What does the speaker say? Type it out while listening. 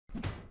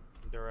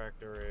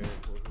directory.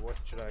 What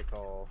should I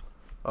call?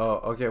 Oh,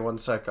 okay, one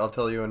sec. I'll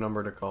tell you a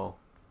number to call.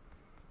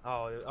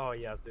 Oh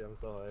yes, dude, I'm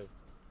so hyped.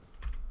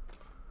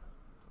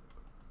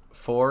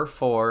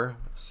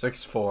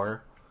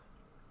 4464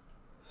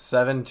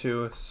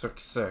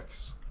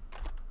 7266.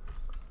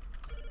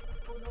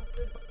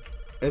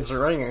 It's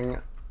ringing,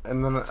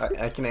 and then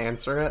I can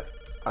answer it.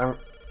 I'm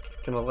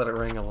gonna let it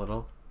ring a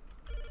little.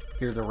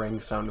 Hear the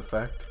ring sound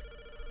effect.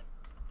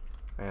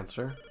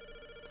 Answer.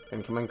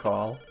 Incoming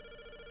call.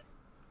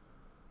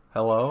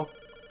 Hello?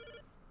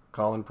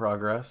 Call in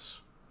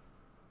progress.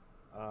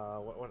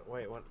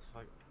 Wait, what the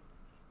fuck?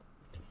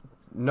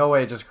 No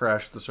way, it just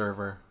crashed the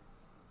server.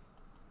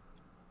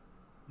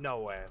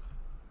 No way.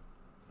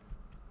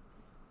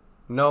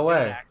 No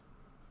way.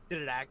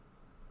 Did it act?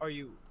 Are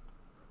you?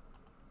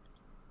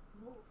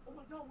 Oh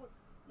my god! What?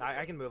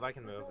 I can move.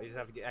 You just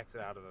have to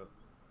exit out of it.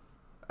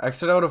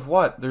 Exit out of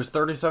what? There's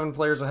 37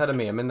 players ahead of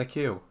me. I'm in the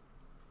queue.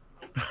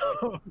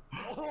 Oh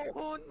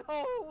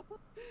no!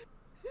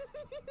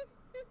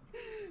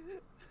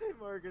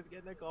 Marcus, get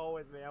in the call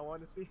with me. I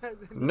want to see.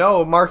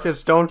 No,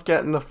 Marcus, don't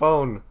get in the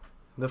phone.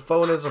 The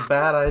phone is a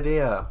bad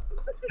idea.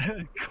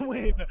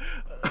 Wait,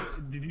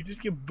 did you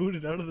just get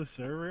booted out of the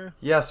server?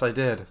 Yes, I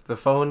did. The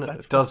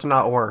phone does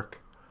not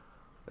work.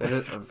 It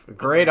is a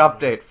great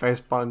update, Face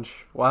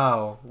Punch.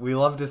 Wow, we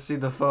love to see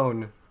the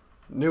phone.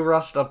 New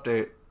Rust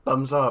update.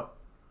 Thumbs up.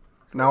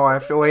 Now I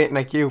have to wait in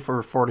a queue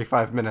for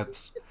 45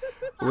 minutes.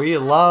 We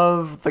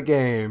love the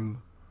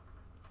game.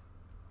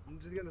 I'm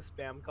just gonna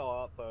spam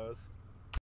call Outpost.